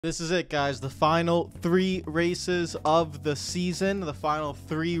This is it, guys. The final 3 races of the season, the final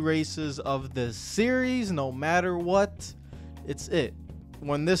 3 races of the series. No matter what, it's it.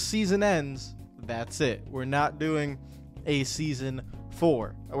 When this season ends, that's it. We're not doing a season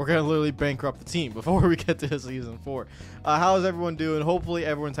 4. We're gonna literally bankrupt the team before we get to season 4. How is everyone doing? Hopefully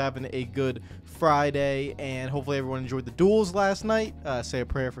everyone's having a good Friday, and hopefully everyone enjoyed the duels last night. Say a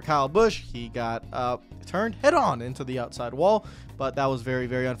prayer for Kyle Busch. He got turned head-on into the outside wall, but that was very,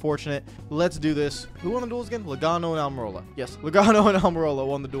 very unfortunate. Let's do this. Who won the duels again? Logano and Almirola. Yes, Logano and Almirola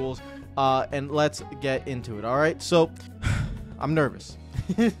won the duels, and let's get into it. All right, so I'm nervous.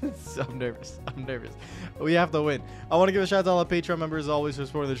 I'm nervous. We have to win. I want to give a shout out to all the Patreon members, as always, for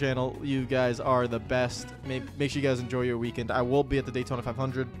supporting the channel. You guys are the best. Make sure you guys enjoy your weekend. I will be at the Daytona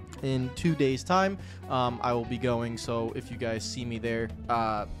 500 in 2 days' time. I will be going, so if you guys see me there,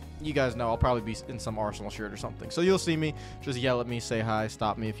 you guys know I'll probably be in some Arsenal shirt or something. So you'll see me. Just yell at me, say hi,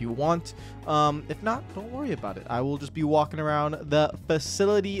 stop me if you want. If not, don't worry about it. I will just be walking around the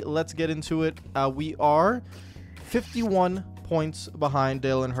facility. Let's get into it. We are 51 points behind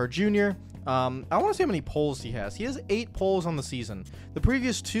Dale Eanhardt Jr. I want to see how many poles he has. He has 8 poles on the season. The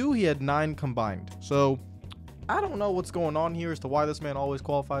previous 2, he had 9 combined. So I don't know what's going on here as to why this man always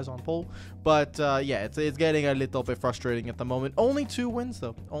qualifies on pole. But yeah, it's getting a little bit frustrating at the moment. Only 2 wins,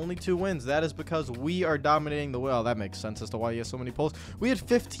 though. Only 2 wins. That is because we are dominating the well. That makes sense as to why he has so many poles. We had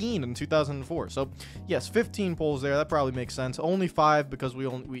 15 in 2004. So yes, 15 poles there. That probably makes sense. Only 5 because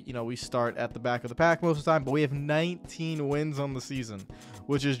we start at the back of the pack most of the time. But we have 19 wins on the season,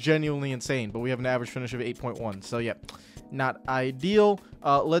 which is genuinely insane. But we have an average finish of 8.1. So yeah, not ideal.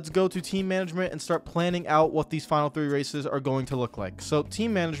 Let's go to team management and start planning out what these final 3 races are going to look like. So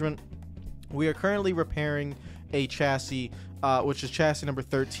team management, we are currently repairing a chassis, which is chassis number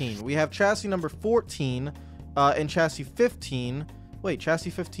 13. We have chassis number 14 and chassis 15. Wait, chassis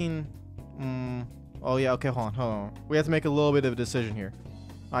 15. Oh yeah, okay, hold on. We have to make a little bit of a decision here.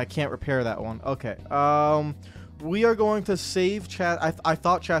 I can't repair that one. Okay. We are going to save I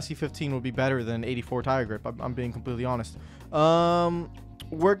thought chassis 15 would be better than 84 tire grip. I'm being completely honest.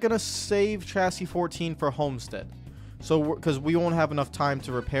 We're gonna save chassis 14 for Homestead. So because we won't have enough time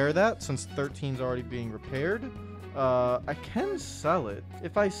to repair that since 13 is already being repaired. I can sell it.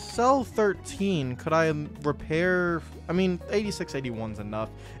 If I sell 13, could I repair? I mean, 86, 81's enough.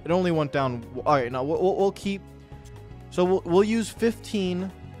 It only went down. All right, now we'll keep. So we'll use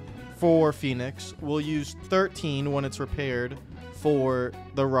 15 for Phoenix. We'll use 13 when it's repaired for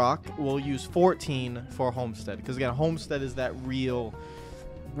the Rock. We'll use 14 for Homestead, because again, Homestead is that real,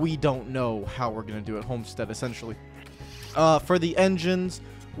 we don't know how we're gonna do it Homestead essentially. For the engines,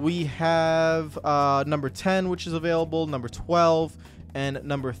 we have number 10, which is available, number 12, and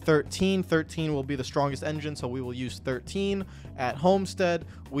number 13. 13 will be the strongest engine, so we will use 13 at Homestead.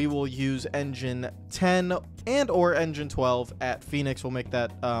 We will use engine 10 and or engine 12 at Phoenix. We'll make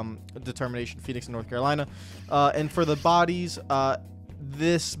that determination, Phoenix in North Carolina. And for the bodies,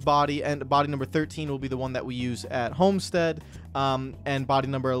 this body and body number 13 will be the one that we use at Homestead, and body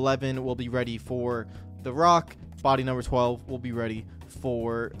number 11 will be ready for the Rock. Body number 12 will be ready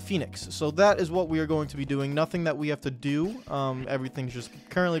for Phoenix. So that is what we are going to be doing. Nothing that we have to do. Everything's just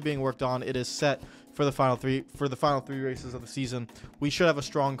currently being worked on. It is set for the final 3 races of the season. We should have a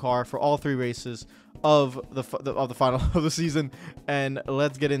strong car for all 3 races of the final of the season, and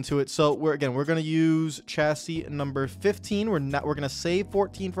let's get into it. So we're going to use chassis number 15. We're going to save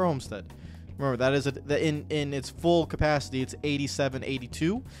 14 for Homestead. Remember, that is in its full capacity, it's 87,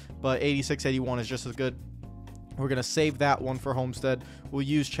 82, but 86, 81 is just as good. We're going to save that one for Homestead. We'll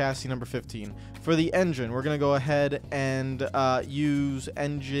use chassis number 15. For the engine, we're going to go ahead and use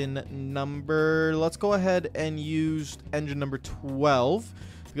engine number... Let's go ahead and use engine number 12,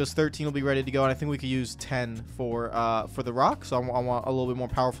 because 13 will be ready to go, and I think we could use 10 for the Rock. So I want a little bit more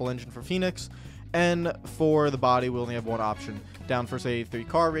powerful engine for Phoenix. And for the body, we only have one option. Down for 83,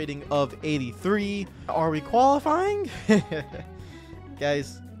 car rating of 83. Are we qualifying?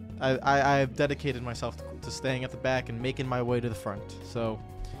 Guys, I have dedicated myself to staying at the back and making my way to the front. So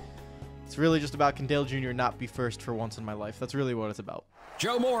it's really just about, can Dale Jr. not be first for once in my life? That's really what it's about.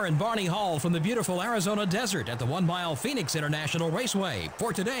 Joe Moore and Barney Hall from the beautiful Arizona desert at the 1 Mile Phoenix International Raceway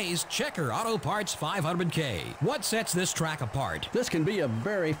for today's Checker Auto Parts 500K. What sets this track apart? This can be a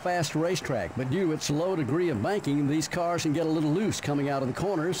very fast racetrack, but due to its low degree of banking, these cars can get a little loose coming out of the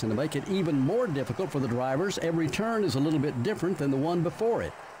corners, and to make it even more difficult for the drivers, every turn is a little bit different than the one before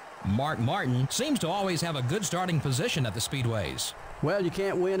it. Mark Martin seems to always have a good starting position at the speedways. Well, you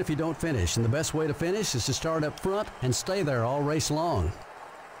can't win if you don't finish, and the best way to finish is to start up front and stay there all race long.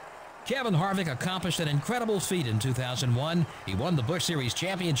 Kevin Harvick accomplished an incredible feat in 2001. He won the Busch Series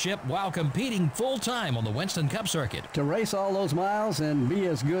championship while competing full-time on the Winston Cup circuit. To race all those miles and be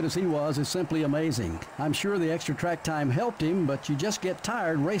as good as he was is simply amazing. I'm sure the extra track time helped him, but you just get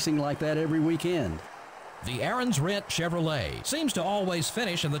tired racing like that every weekend. The Aaron's Rent Chevrolet seems to always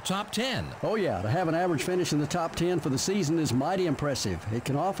finish in the top 10. Oh yeah, to have an average finish in the top 10 for the season is mighty impressive. It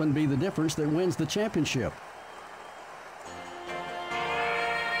can often be the difference that wins the championship.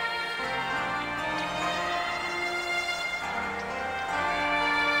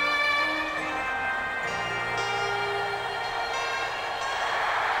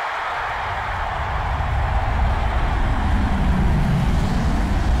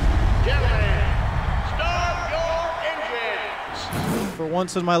 For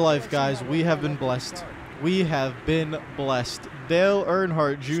once in my life, guys, we have been blessed. We have been blessed. Dale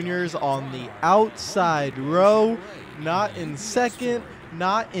Earnhardt Jr. is on the outside row, not in second,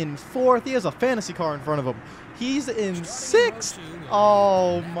 not in fourth. He has a fantasy car in front of him. He's in sixth.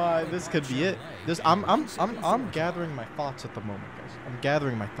 Oh my, this could be it. I'm gathering my thoughts at the moment, guys. I'm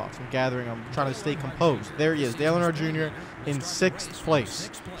gathering my thoughts. I'm trying to stay composed. There he is, Dale Earnhardt Jr. in sixth place.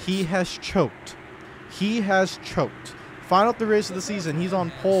 He has choked. He has choked. Final 3 races of the season, he's on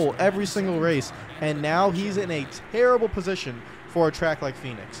pole every single race, and now he's in a terrible position for a track like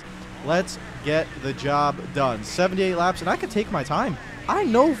Phoenix. Let's get the job done. 78 laps, and I could take my time. I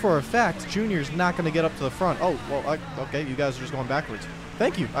know for a fact Junior's not going to get up to the front. Oh, well, okay, you guys are just going backwards.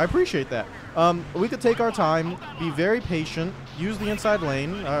 Thank you. I appreciate that. We could take our time, be very patient, use the inside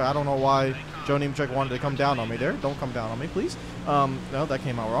lane. I don't know why Joe Nemechek wanted to come down on me there. Don't come down on me, please. No, that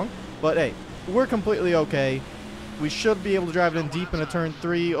came out wrong. But, hey, we're completely okay. We should be able to drive it in deep into turn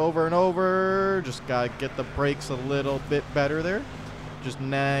 3 over and over. Just got to get the brakes a little bit better there. Just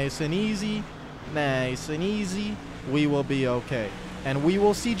nice and easy. Nice and easy. We will be okay. And we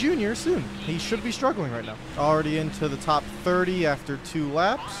will see Junior soon. He should be struggling right now. Already into the top 30 after 2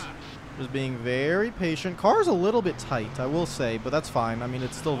 laps. Just being very patient. Car's a little bit tight, I will say, but that's fine. I mean,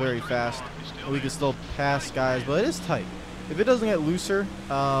 it's still very fast. We can still pass guys, but it is tight. If it doesn't get looser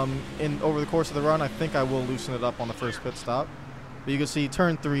over the course of the run, I think I will loosen it up on the first pit stop. But you can see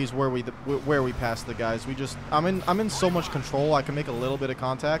turn 3 is where we pass the guys. I'm in so much control. I can make a little bit of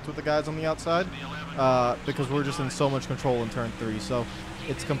contact with the guys on the outside because we're just in so much control in turn 3. So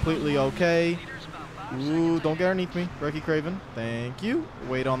it's completely okay. Ooh, don't get underneath me, Ricky Craven. Thank you.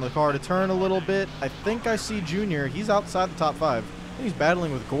 Wait on the car to turn a little bit. I think I see Junior. He's outside the top 5. I think he's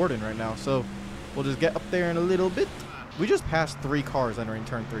battling with Gordon right now. So we'll just get up there in a little bit. We just passed 3 cars entering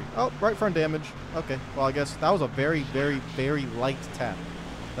turn 3. Oh, right front damage. Okay, well, I guess that was a very, very, very light tap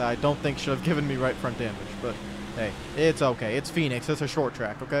that I don't think should have given me right front damage. But, hey, it's okay. It's Phoenix. It's a short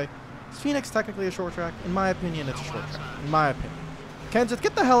track, okay? Is Phoenix technically a short track? In my opinion, it's a short track. In my opinion. Kenseth,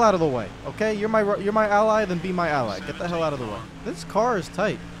 get the hell out of the way, okay? You're my ally, then be my ally. Get the hell out of the way. This car is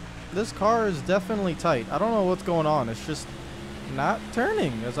tight. This car is definitely tight. I don't know what's going on. It's just not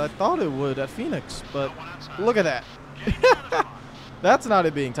turning as I thought it would at Phoenix. But look at that. That's not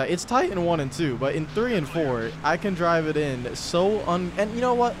it being tight. It's tight in 1 and 2, but in 3 and 4, I can drive it in so and you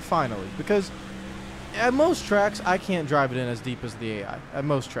know what? Finally, because at most tracks, I can't drive it in as deep as the AI. At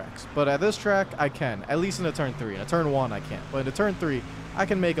most tracks, but at this track, I can. At least in a turn 3. In a turn 1, I can't. But in a turn 3, I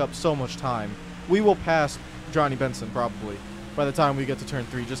can make up so much time. We will pass Johnny Benson probably by the time we get to turn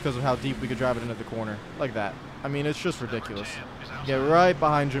 3, just because of how deep we could drive it into the corner like that. I mean, it's just ridiculous. Get right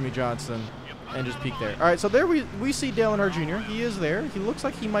behind Jimmy Johnson. And just peek there. All right, so there we see Dale Earnhardt Jr. He is there. He looks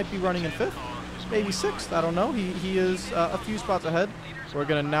like he might be running in 5th, maybe 6th. I don't know. He is a few spots ahead. We're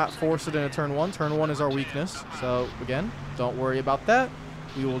going to not force it into turn 1. Turn 1 is our weakness. So, again, don't worry about that.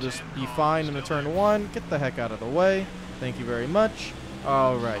 We will just be fine in the turn 1. Get the heck out of the way. Thank you very much.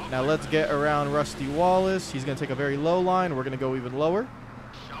 All right, now let's get around Rusty Wallace. He's going to take a very low line. We're going to go even lower.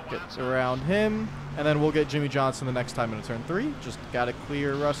 Get around him. And then we'll get Jimmy Johnson the next time into turn 3. Just got to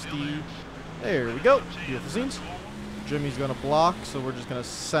clear Rusty. There we go. Beautiful scenes. Jimmy's going to block, so we're just going to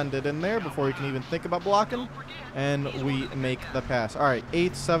send it in there before he can even think about blocking. And we make the pass. All right,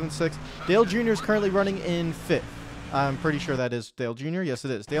 8th, 7th, 6th. Dale Jr. is currently running in 5th. I'm pretty sure that is Dale Jr. Yes, it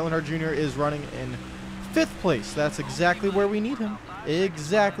is. Dale Earnhardt Jr. is running in 5th place. That's exactly where we need him.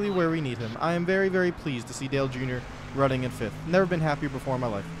 Exactly where we need him. I am very, very pleased to see Dale Jr. running in 5th. Never been happier before in my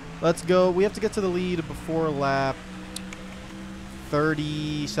life. Let's go. We have to get to the lead before lap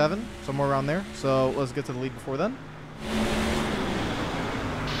 37, somewhere around there. So let's get to the lead before then.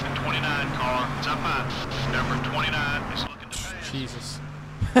 29 car, it's up high. Number 29 is looking to pass. Jesus.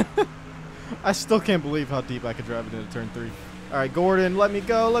 I still can't believe how deep I could drive it into turn 3. All right, Gordon, let me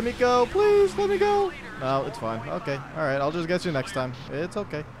go, please, let me go. No, it's fine. Okay, all right, I'll just get you next time. It's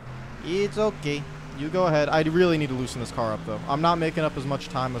okay. It's okay. You go ahead. I really need to loosen this car up, though. I'm not making up as much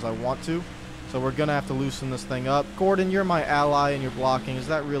time as I want to, so we're going to have to loosen this thing up. Gordon, you're my ally and you're blocking. Is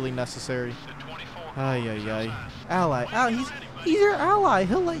that really necessary? Ay, ay, ay. Ally. He's your ally.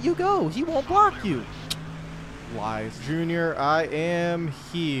 He'll let you go. He won't block you. Lies. Junior, I am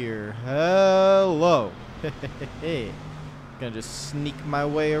here. Hello. Gonna just sneak my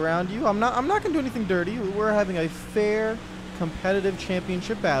way around you. I'm not gonna do anything dirty. We're having a fair, competitive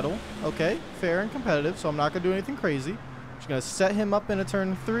championship battle. Okay, fair and competitive, so I'm not gonna do anything crazy. Just gonna set him up in a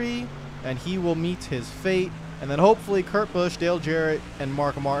turn 3, and he will meet his fate. And then hopefully Kurt Busch, Dale Jarrett, and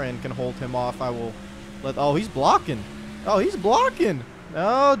Mark Martin can hold him off. I will let. Oh, he's blocking. Oh, he's blocking.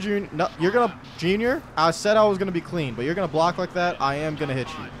 No, Junior. No, you're gonna, Junior. I said I was gonna be clean, but you're gonna block like that. I am gonna hit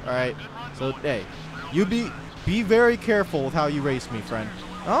you. All right. So hey, you be very careful with how you race me, friend.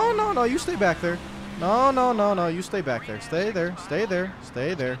 Oh no, you stay back there. No, you stay back there. Stay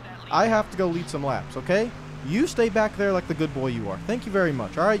there. I have to go lead some laps. Okay. You stay back there like the good boy you are. Thank you very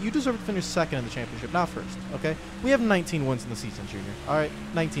much. All right. You deserve to finish second in the championship, not first. Okay. We have 19 wins in the season, Junior. All right.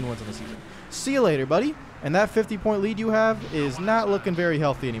 19 wins in the season. See you later, buddy. And that 50-point lead you have is not looking very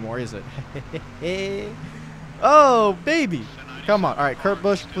healthy anymore, is it? Oh, baby. Come on. All right, Kurt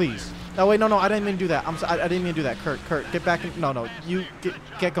Busch, please. Oh, wait, no, I didn't mean to do that. I didn't mean to do that. Kurt, get back in. No, you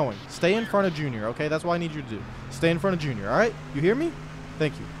get going. Stay in front of Junior, okay? That's what I need you to do. Stay in front of Junior, all right? You hear me?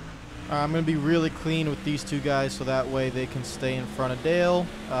 Thank you. All right, I'm going to be really clean with these two guys so that way they can stay in front of Dale.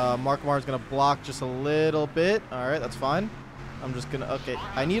 Mark Martin's going to block just a little bit. All right, that's fine. I'm just going to, okay.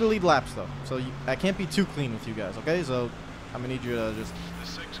 I need to lead laps, though. So I can't be too clean with you guys, okay? So I'm going to need you to just,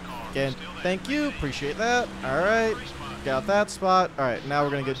 again, thank you. Appreciate that. All right. Got that spot. All right, now we're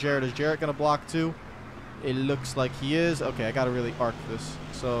going to get Jarrett. Is Jarrett going to block too? It looks like he is. Okay, I got to really arc this.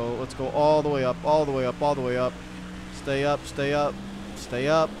 So let's go all the way up, all the way up, all the way up. Stay up, stay up, stay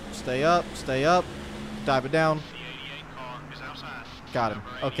up, stay up, stay up. Dive it down. Got him.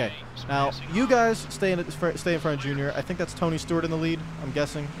 Okay. Now, you guys stay in front of Junior. I think that's Tony Stewart in the lead. I'm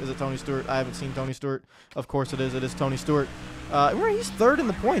guessing. Is it Tony Stewart? I haven't seen Tony Stewart. Of course it is. It is Tony Stewart. He's third in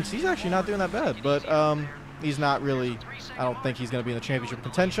the points. He's actually not doing that bad. But he's not really... I don't think he's going to be in the championship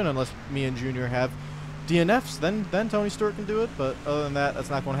contention unless me and Junior have DNFs. Then Tony Stewart can do it. But other than that, that's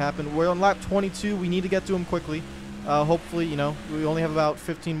not going to happen. We're on lap 22. We need to get to him quickly. Hopefully, you know, we only have about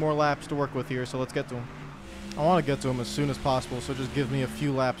 15 more laps to work with here. So let's get to him. I want to get to him as soon as possible, so just give me a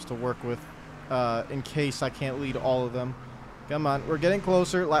few laps to work with in case I can't lead all of them. Come on, we're getting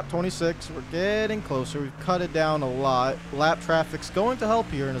closer. Lap 26, we're getting closer. We've cut it down a lot. Lap traffic's going to help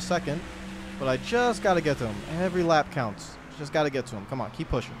here in a second, but I just got to get to him. Every lap counts. Just got to get to him. Come on, keep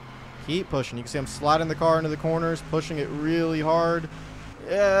pushing. Keep pushing. You can see I'm sliding the car into the corners, pushing it really hard.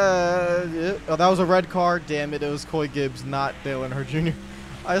 Oh, that was a red car. Damn it, it was Coy Gibbs, not Dale Eanhardt Jr.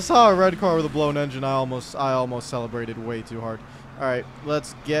 I saw a red car with a blown engine. I almost celebrated way too hard. All right,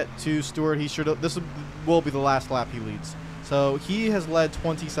 let's get to Stewart. He should. This will be the last lap he leads. So he has led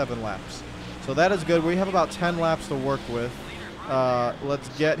 27 laps. So that is good. We have about 10 laps to work with. Let's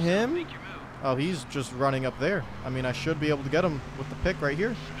get him. Oh, he's just running up there. I mean, I should be able to get him with the pick right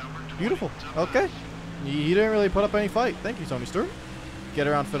here. Beautiful. Okay. He didn't really put up any fight. Thank you, Tony Stewart. Get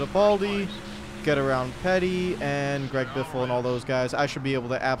around Fittipaldi. Get around Petty and Greg Biffle and all those guys. I should be able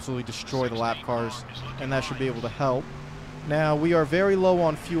to absolutely destroy the lap cars, and that should be able to help. Now, we are very low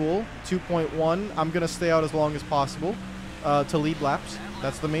on fuel, 2.1. I'm going to stay out as long as possible to lead laps.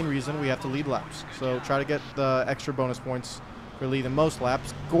 That's the main reason we have to lead laps. So try to get the extra bonus points for leading most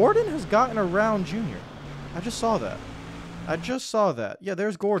laps. Gordon has gotten around Junior. I just saw that. Yeah,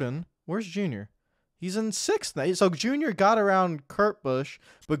 there's Gordon. Where's Junior? He's in 6th. So Junior got around Kurt Busch,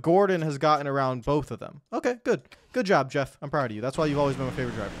 but Gordon has gotten around both of them. Okay, good. Good job, Jeff. I'm proud of you. That's why you've always been my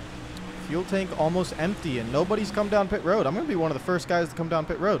favorite driver. Fuel tank almost empty, and nobody's come down pit road. I'm going to be one of the first guys to come down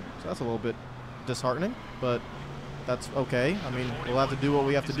pit road. So that's a little bit disheartening, but that's okay. I mean, we'll have to do what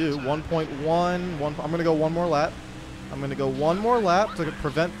we have to do. 1.1. I'm going to go one more lap. I'm going to go one more lap to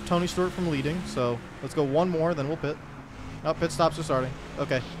prevent Tony Stewart from leading. So let's go one more, then we'll pit. Oh, pit stops are starting.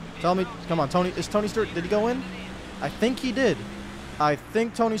 Okay. Tell me, come on, Tony. Is Tony Stewart, did he go in? I think he did. I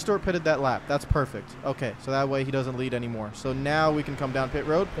think Tony Stewart pitted that lap. That's perfect. Okay, so that way he doesn't lead anymore. So now we can come down pit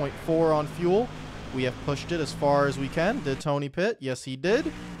road. 0.4 on fuel. We have pushed it as far as we can. Did Tony pit? Yes, he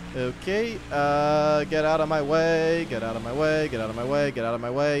did. Okay, get out of my way. Get out of my way. Get out of my way. Get out of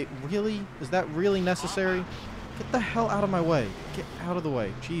my way. Really? Is that really necessary? Get the hell out of my way. Get out of the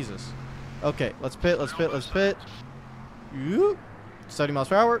way. Jesus. Okay, let's pit. Let's pit. Let's pit. 70 miles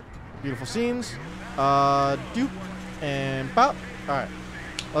per hour. Beautiful scenes. Doop. And pop. Alright.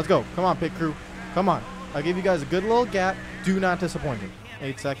 Let's go. Come on, pit crew. Come on. I'll give you guys a good little gap. Do not disappoint me.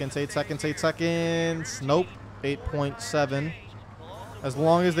 8 seconds, 8 seconds, 8 seconds. Nope. 8.7. As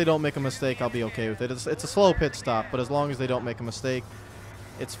long as they don't make a mistake, I'll be okay with it. It's a slow pit stop, but as long as they don't make a mistake,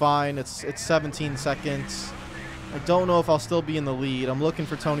 it's fine. It's 17 seconds. I don't know if I'll still be in the lead. I'm looking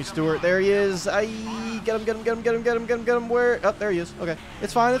for Tony Stewart. There he is. Get him, get him, get him, get him, get him, get him, get him. Where? Oh, there he is. Okay.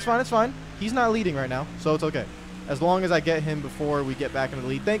 It's fine, it's fine, it's fine. He's not leading right now, so it's okay. As long as I get him before we get back into the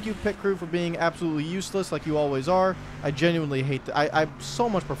lead. Thank you, pit crew, for being absolutely useless like you always are. I genuinely hate I so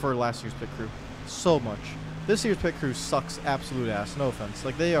much prefer last year's pit crew. So much. This year's pit crew sucks absolute ass. No offense.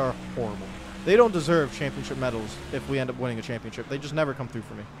 Like, they are horrible. They don't deserve championship medals if we end up winning a championship. They just never come through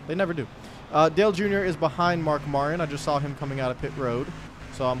for me. They never do. Dale Jr. is behind Mark Martin. I just saw him coming out of pit road.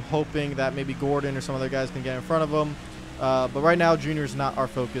 So I'm hoping that maybe Gordon or some other guys can get in front of him. But right now, Junior's not our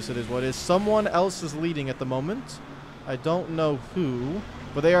focus. It is what it is. Someone else is leading at the moment. I don't know who.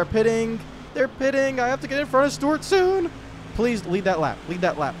 But they are pitting. They're pitting. I have to get in front of Stewart soon. Please lead that lap. Lead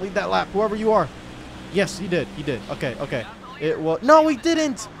that lap. Lead that lap. Whoever you are. Yes, he did. He did. Okay, okay. It was... No, he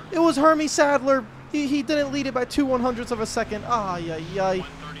didn't. It was Hermie Sadler. He didn't lead it by 2/100ths of a second. Ay, ay, ay.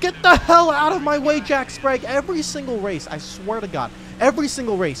 Get the hell out of my way, Jack Sprague. Every single race, I swear to God, every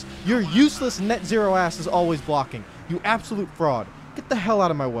single race, your useless net zero ass is always blocking. You absolute fraud. Get the hell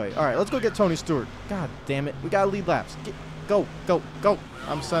out of my way. All right, let's go get Tony Stewart. God damn it. We got to lead laps. Go, go, go.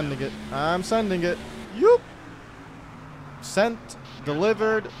 I'm sending it. I'm sending it. Yoop. Sent.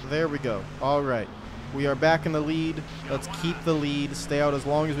 Delivered. There we go. All right. We are back in the lead. Let's keep the lead. Stay out as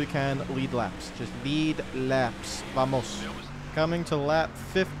long as we can. Lead laps. Just lead laps. Vamos. Coming to lap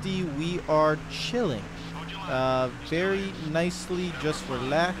 50. We are chilling. Very nicely. Just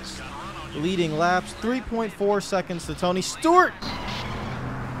relaxed. Leading laps. 3.4 seconds to Tony Stewart.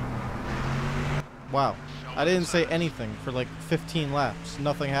 Wow. I didn't say anything for like 15 laps.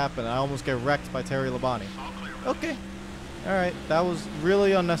 Nothing happened. I almost get wrecked by Terry Labonte. Okay. Alright, that was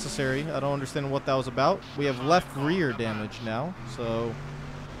really unnecessary. I don't understand what that was about. We have left rear damage now, so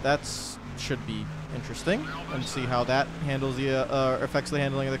that should be interesting. And see how that handles the affects the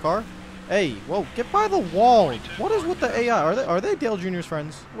handling of the car. Hey, whoa, get by the wall. What is with the AI? Are they Dale Jr.'s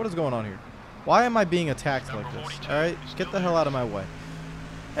friends? What is going on here? Why am I being attacked like this? Alright, get the hell out of my way.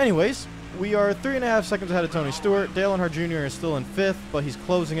 Anyways, we are 3.5 seconds ahead of Tony Stewart. Dale Eanhardt Jr. is still in 5th, but he's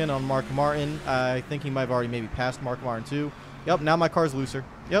closing in on Mark Martin. I think he might have already maybe passed Mark Martin too. Yep, now my car's looser.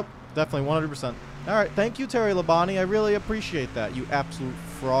 Yep, definitely 100%. All right, thank you, Terry Labonte. I really appreciate that. You absolute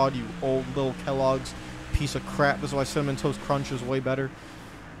fraud, you old little Kellogg's piece of crap. This is why Cinnamon Toast Crunch is way better.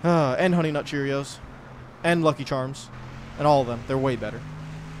 And Honey Nut Cheerios. And Lucky Charms. And all of them. They're way better.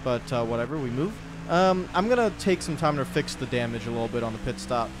 But whatever, we move. I'm going to take some time to fix the damage a little bit on the pit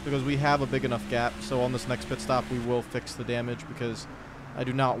stop because we have a big enough gap. So on this next pit stop, we will fix the damage because I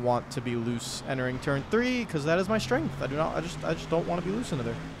do not want to be loose entering turn 3 because that is my strength. I just don't want to be loose into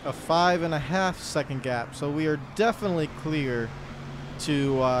there. A 5.5 second gap. So we are definitely clear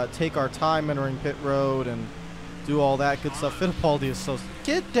to take our time entering pit road and do all that good stuff. Fittipaldi is so...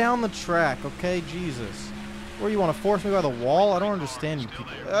 Get down the track, okay? Jesus. Where, you want to force me by the wall? I don't understand you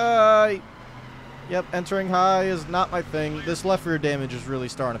people. Yep, entering high is not my thing. This left rear damage is really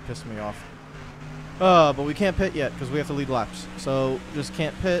starting to piss me off. But we can't pit yet because we have to lead laps. So just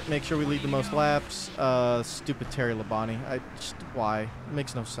can't pit. Make sure we lead the most laps. Stupid Terry Labonte. Why? It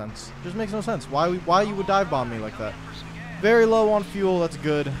makes no sense. Just makes no sense. Why you would dive bomb me like that? Very low on fuel. That's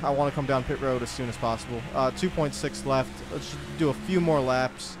good. I want to come down pit road as soon as possible. 2.6 left. Let's just do a few more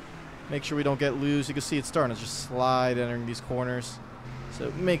laps. Make sure we don't get loose. You can see it's starting to just slide entering these corners. So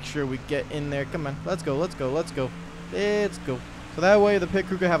make sure we get in there. Come on. Let's go. Let's go. Let's go. Let's go. So that way the pit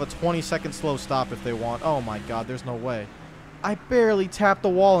crew could have a 20-second slow stop if they want. Oh my God. There's no way. I barely tapped the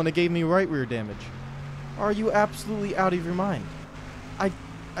wall and it gave me right rear damage. Are you absolutely out of your mind?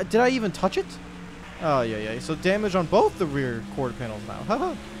 Did I even touch it? Oh, yeah. So damage on both the rear quarter panels now.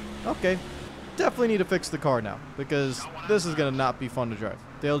 Haha. Okay. Definitely need to fix the car now because this is going to not be fun to drive.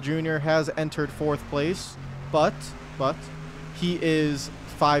 Dale Jr. has entered 4th place, but he is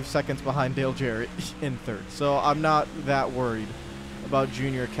 5 seconds behind Dale Jarrett in 3rd. So I'm not that worried about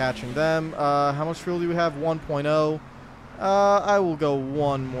Jr. catching them. How much fuel do we have? 1.0. I will go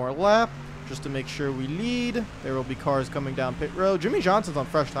one more lap just to make sure we lead. There will be cars coming down pit road. Jimmy Johnson's on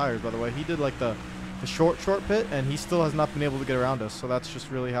fresh tires, by the way. He did like the short pit, and he still has not been able to get around us. So that's just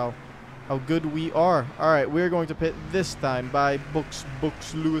really how good we are. All right, we're going to pit this time by books,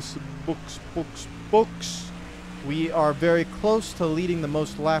 Lewis, books. We are very close to leading the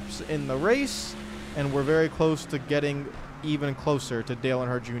most laps in the race, and we're very close to getting even closer to Dale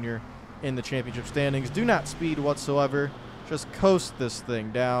Eanhardt Jr. in the championship standings. Do not speed whatsoever. Just coast this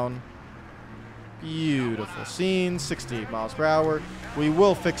thing down. Beautiful scene, 68 miles per hour. We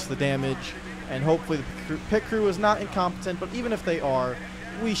will fix the damage, and hopefully the pit crew is not incompetent, but even if they are,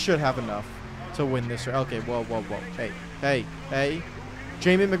 we should have enough to win this. Okay, whoa, whoa, whoa. Hey, hey, hey.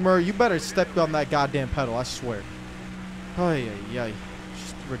 Jamie McMurray, you better step on that goddamn pedal, I swear. Ay, ay, ay.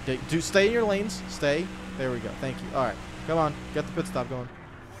 Just ridiculous. Dude, stay in your lanes. Stay. There we go. Thank you. All right. Come on. Get the pit stop going.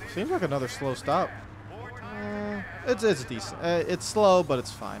 Seems like another slow stop. It's decent. It's slow, but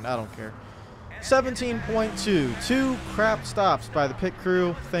it's fine. I don't care. 17.2. 2 crap stops by the pit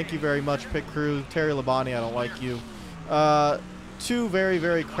crew. Thank you very much, pit crew. Terry Labonte, I don't like you. 2 very,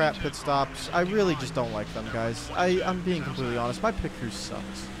 very crap pit stops. I really just don't like them, guys. I'm being completely honest. My pit crew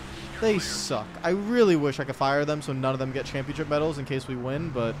sucks. They suck. I really wish I could fire them so none of them get championship medals in case we win,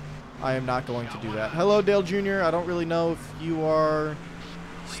 but I am not going to do that. Hello, Dale Jr. I don't really know if you are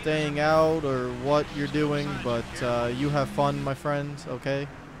staying out or what you're doing, but you have fun, my friend, okay?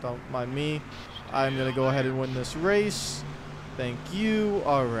 Don't mind me. I'm going to go ahead and win this race. Thank you.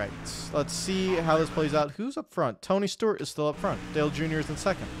 All right. Let's see how this plays out. Who's up front? Tony Stewart is still up front. Dale Jr. is in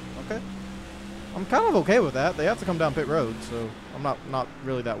second. Okay. I'm kind of okay with that. They have to come down pit road, so I'm not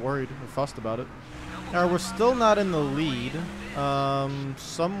really that worried or fussed about it. All right, we're still not in the lead.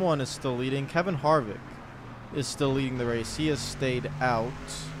 Someone is still leading. Kevin Harvick is still leading the race. He has stayed out.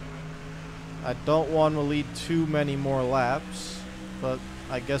 I don't want to lead too many more laps, but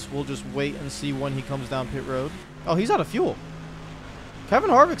I guess we'll just wait and see when he comes down pit road. Oh, he's out of fuel. Kevin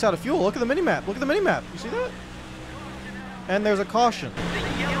Harvick's out of fuel. Look at the mini-map. Look at the mini-map. You see that? And there's a caution.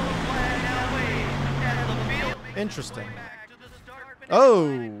 Interesting. Oh.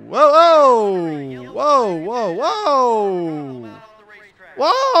 Whoa, whoa. Whoa, whoa, whoa.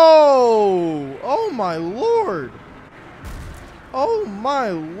 Whoa. Oh, my Lord. Oh, my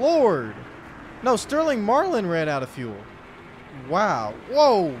Lord. No, Sterling Marlin ran out of fuel. Wow.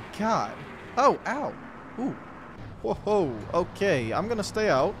 Whoa, God. Oh, ow. Ooh. Whoa. Okay, I'm going to stay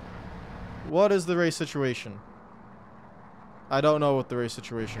out. What is the race situation? I don't know what the race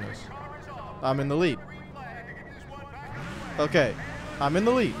situation is. I'm in the lead. Okay, I'm in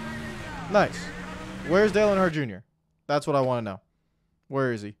the lead. Nice. Where's Dale Eanhardt Jr.? That's what I want to know.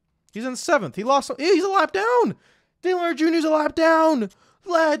 Where is he? He's in 7th. He lost. He's a lap down. Dale Eanhardt Jr. is a lap down.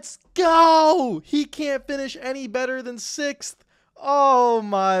 Let's go. He can't finish any better than 6th. Oh,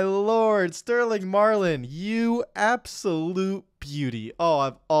 my Lord. Sterling Marlin, you absolute beauty. Oh,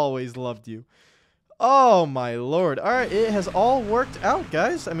 I've always loved you. Oh, my Lord. All right, it has all worked out,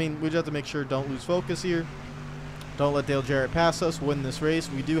 guys. I mean, we just have to make sure don't lose focus here. Don't let Dale Jarrett pass us, win this race.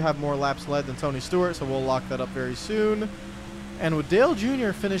 We do have more laps led than Tony Stewart, so we'll lock that up very soon. And with Dale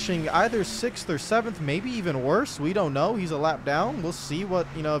Jr. finishing either 6th or 7th, maybe even worse, we don't know. He's a lap down. We'll see what,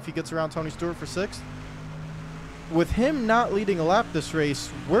 if he gets around Tony Stewart for 6th. With him not leading a lap this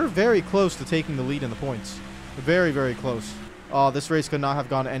race, we're very close to taking the lead in the points. Very, very close. Oh, this race could not have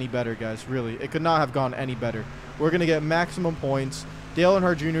gone any better, guys. Really, it could not have gone any better. We're going to get maximum points. Dale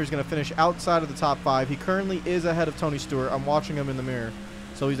Eanhardt Jr. is going to finish outside of the top 5. He currently is ahead of Tony Stewart. I'm watching him in the mirror.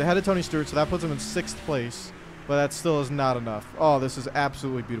 So he's ahead of Tony Stewart, so that puts him in 6th place. But that still is not enough. Oh, this is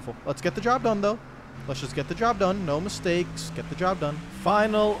absolutely beautiful. Let's get the job done, though. Let's just get the job done. No mistakes. Get the job done.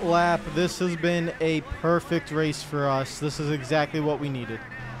 Final lap. This has been a perfect race for us. This is exactly what we needed.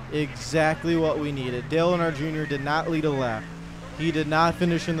 Exactly what we needed. Dale Eanhardt Jr. did not lead a lap. He did not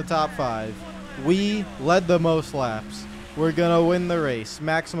finish in the top 5. We led the most laps. We're going to win the race.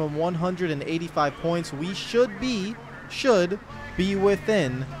 Maximum 185 points. We should be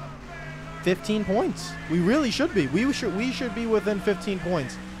within 15 points. We really should be. We should be within 15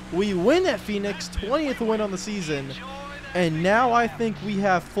 points. We win at Phoenix, 20th win on the season, and now I think we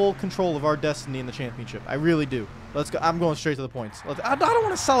have full control of our destiny in the championship. I really do. Let's go. I'm going straight to the points. I don't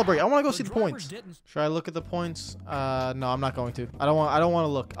want to celebrate. I want to go see the points. Should I look at the points? No, I'm not going to. I don't want to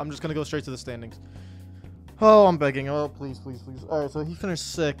look. I'm just going to go straight to the standings. Oh, I'm begging. Oh, please, please, please. All right, so he finished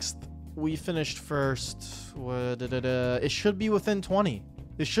 6th. We finished 1st. It should be within 20.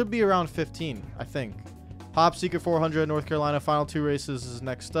 It should be around 15, I think. Pop Secret 400 North Carolina. Final 2 races is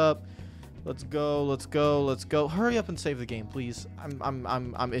next up. Let's go. Let's go. Let's go. Hurry up and save the game, please.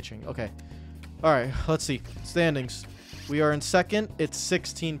 I'm itching. Okay. All right. Let's see. Standings. We are in 2nd. It's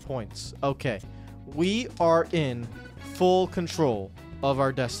 16 points. Okay. We are in full control of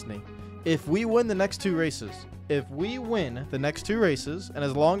our destiny. If we win the next 2 races, and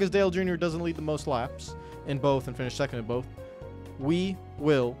as long as Dale Jr. doesn't lead the most laps in both and finish 2nd in both, we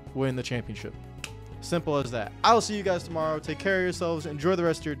will win the championship. Simple as that. I will see you guys tomorrow. Take care of yourselves. Enjoy the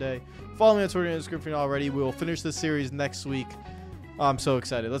rest of your day. Follow me on Twitter and Instagram if you're not already. We will finish this series next week. I'm so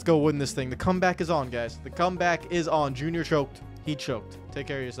excited. Let's go win this thing. The comeback is on, guys. The comeback is on. Junior choked. He choked. Take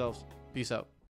care of yourselves. Peace out.